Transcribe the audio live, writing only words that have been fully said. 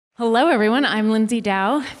Hello, everyone. I'm Lindsay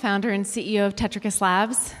Dow, founder and CEO of Tetricus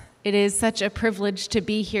Labs. It is such a privilege to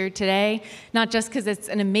be here today, not just because it's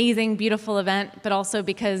an amazing, beautiful event, but also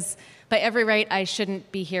because by every right, I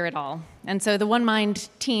shouldn't be here at all. And so the One Mind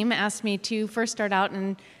team asked me to first start out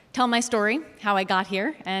and tell my story, how I got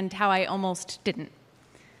here, and how I almost didn't.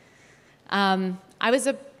 I was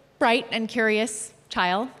a bright and curious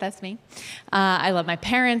child, that's me. I love my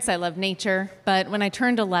parents, I love nature, but when I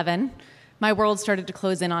turned 11, my world started to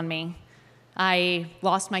close in on me. I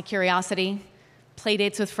lost my curiosity. Play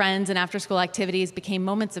dates with friends and after-school activities became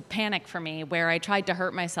moments of panic for me where I tried to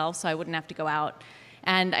hurt myself so I wouldn't have to go out.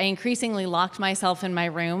 And I increasingly locked myself in my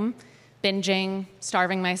room, binging,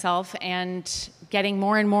 starving myself, and getting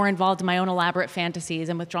more and more involved in my own elaborate fantasies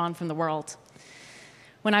and withdrawn from the world.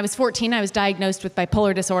 When I was 14, I was diagnosed with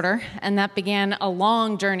bipolar disorder, and that began a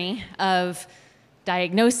long journey of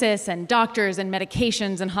diagnosis and doctors and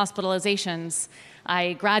medications and hospitalizations.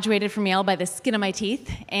 I graduated from Yale by the skin of my teeth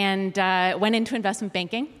and went into investment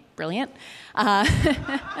banking. Brilliant. And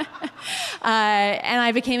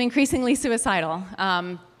I became increasingly suicidal,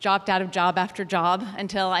 dropped out of job after job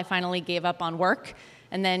until I finally gave up on work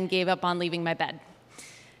and then gave up on leaving my bed.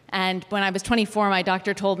 And when I was 24, my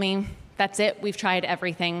doctor told me, that's it, we've tried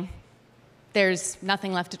everything. There's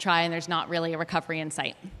nothing left to try and there's not really a recovery in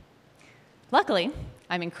sight. Luckily,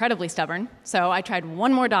 I'm incredibly stubborn, so I tried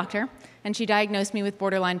one more doctor, and she diagnosed me with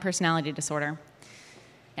borderline personality disorder.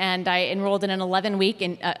 And I enrolled in an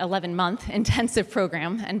 11-month intensive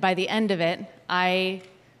program, and by the end of it, I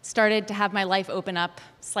started to have my life open up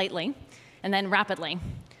slightly, and then rapidly.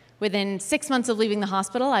 Within 6 months of leaving the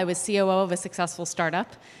hospital, I was COO of a successful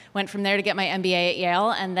startup, went from there to get my M.B.A. at Yale,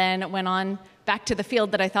 and then went on back to the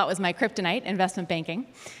field that I thought was my kryptonite, investment banking.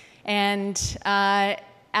 And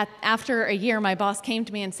after a year, my boss came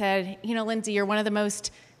to me and said, you know, Lindsay, you're one of the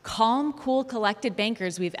most calm, cool, collected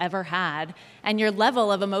bankers we've ever had, and your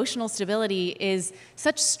level of emotional stability is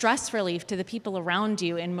such stress relief to the people around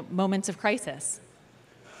you in moments of crisis.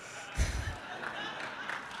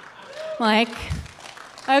 Like,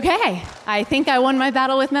 okay, I think I won my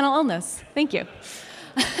battle with mental illness. Thank you.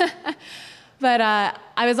 But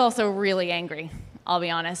I was also really angry, I'll be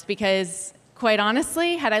honest, because quite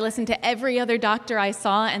honestly, had I listened to every other doctor I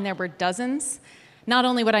saw, and there were dozens, not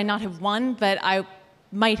only would I not have won, but I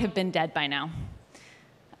might have been dead by now.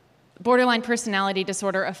 Borderline personality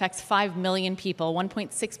disorder affects 5 million people,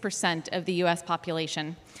 1.6% of the US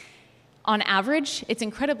population. On average, it's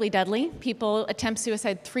incredibly deadly. People attempt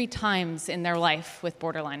suicide 3 times in their life with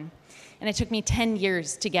borderline. And it took me 10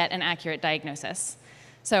 years to get an accurate diagnosis.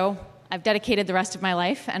 So I've dedicated the rest of my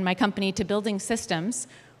life and my company to building systems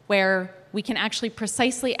where we can actually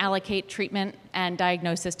precisely allocate treatment and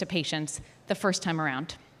diagnosis to patients the first time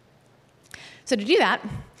around. So to do that,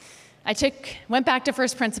 I went back to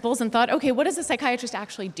first principles and thought, okay, what does a psychiatrist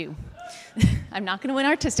actually do? I'm not going to win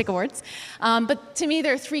artistic awards, but to me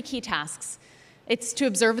there are 3 key tasks. It's to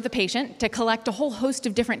observe the patient, to collect a whole host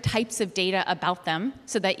of different types of data about them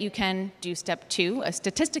so that you can do step 2, a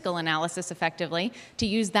statistical analysis effectively, to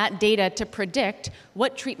use that data to predict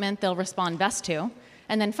what treatment they'll respond best to,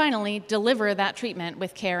 and then finally deliver that treatment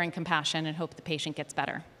with care and compassion and hope the patient gets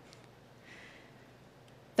better.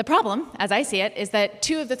 The problem, as I see it, is that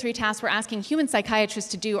 2 of the 3 tasks we're asking human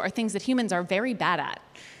psychiatrists to do are things that humans are very bad at,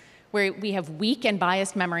 where we have weak and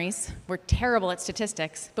biased memories, we're terrible at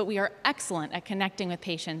statistics, but we are excellent at connecting with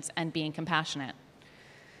patients and being compassionate.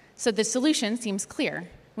 So the solution seems clear.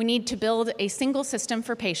 We need to build a single system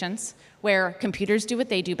for patients where computers do what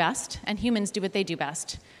they do best and humans do what they do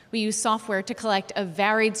best. We use software to collect a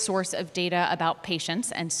varied source of data about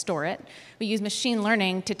patients and store it. We use machine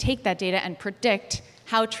learning to take that data and predict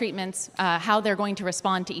how they're going to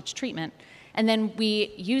respond to each treatment. And then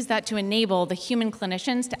we use that to enable the human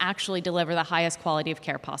clinicians to actually deliver the highest quality of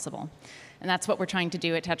care possible. And that's what we're trying to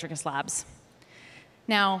do at Tetricus Labs.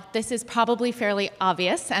 Now, this is probably fairly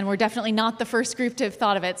obvious, and we're definitely not the first group to have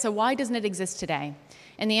thought of it, so why doesn't it exist today?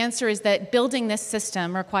 And the answer is that building this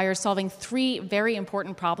system requires solving 3 very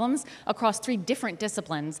important problems across 3 different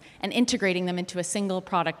disciplines and integrating them into a single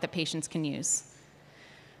product that patients can use.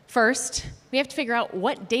 First, we have to figure out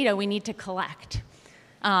what data we need to collect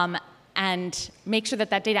and make sure that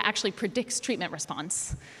that data actually predicts treatment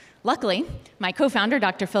response. Luckily, my co-founder,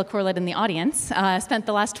 Dr. Phil Corlett in the audience, spent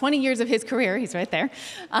the last 20 years of his career, he's right there,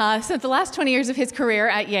 spent the last 20 years of his career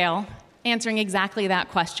at Yale answering exactly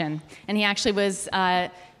that question. And he actually was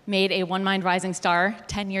made a One Mind Rising Star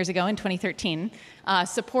 10 years ago in 2013,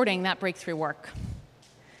 supporting that breakthrough work.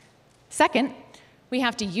 Second, we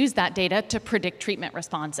have to use that data to predict treatment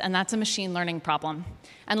response, and that's a machine learning problem.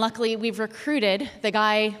 And luckily, we've recruited the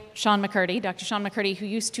guy, Sean McCurdy, Dr. Sean McCurdy, who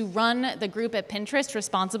used to run the group at Pinterest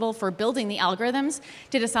responsible for building the algorithms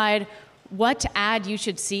to decide what ad you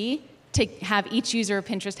should see to have each user of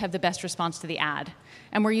Pinterest have the best response to the ad.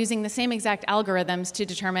 And we're using the same exact algorithms to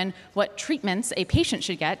determine what treatments a patient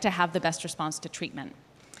should get to have the best response to treatment.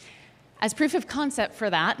 As proof of concept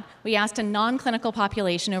for that, we asked a non-clinical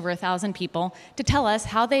population, over 1,000 people, to tell us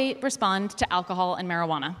how they respond to alcohol and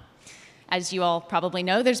marijuana. As you all probably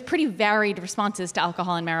know, there's pretty varied responses to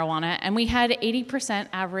alcohol and marijuana, and we had 80%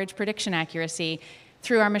 average prediction accuracy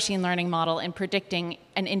through our machine learning model in predicting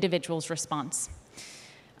an individual's response.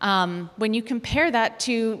 When you compare that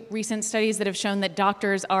to recent studies that have shown that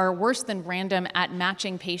doctors are worse than random at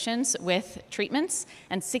matching patients with treatments,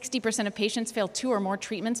 and 60% of patients fail 2 or more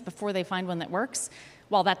treatments before they find one that works,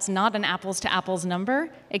 while that's not an apples-to-apples number,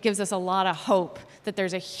 it gives us a lot of hope that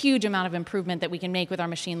there's a huge amount of improvement that we can make with our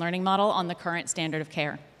machine learning model on the current standard of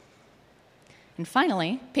care. And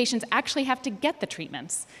finally, patients actually have to get the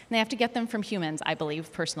treatments, and they have to get them from humans, I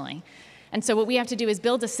believe, personally. And so what we have to do is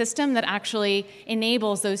build a system that actually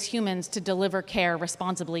enables those humans to deliver care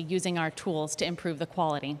responsibly using our tools to improve the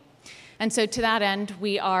quality. And so to that end,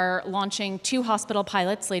 we are launching 2 hospital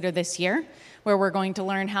pilots later this year, where we're going to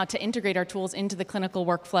learn how to integrate our tools into the clinical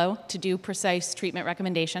workflow to do precise treatment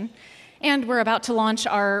recommendation. And we're about to launch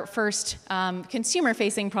our first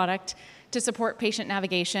consumer-facing product to support patient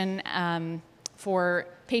navigation for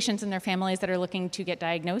patients and their families that are looking to get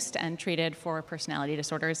diagnosed and treated for personality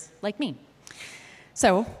disorders like me.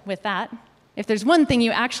 So with that, if there's one thing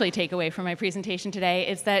you actually take away from my presentation today,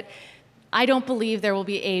 it's that I don't believe there will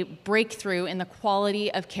be a breakthrough in the quality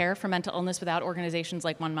of care for mental illness without organizations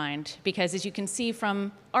like One Mind. Because as you can see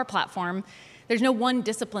from our platform, there's no one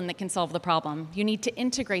discipline that can solve the problem. You need to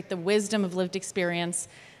integrate the wisdom of lived experience,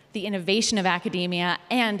 the innovation of academia,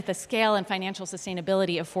 and the scale and financial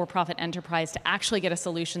sustainability of for-profit enterprise to actually get a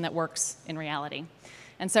solution that works in reality.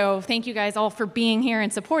 And so thank you guys all for being here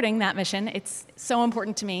and supporting that mission. It's so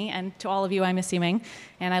important to me and to all of you, I'm assuming.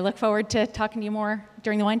 And I look forward to talking to you more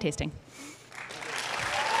during the wine tasting.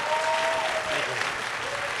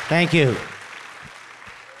 Thank you.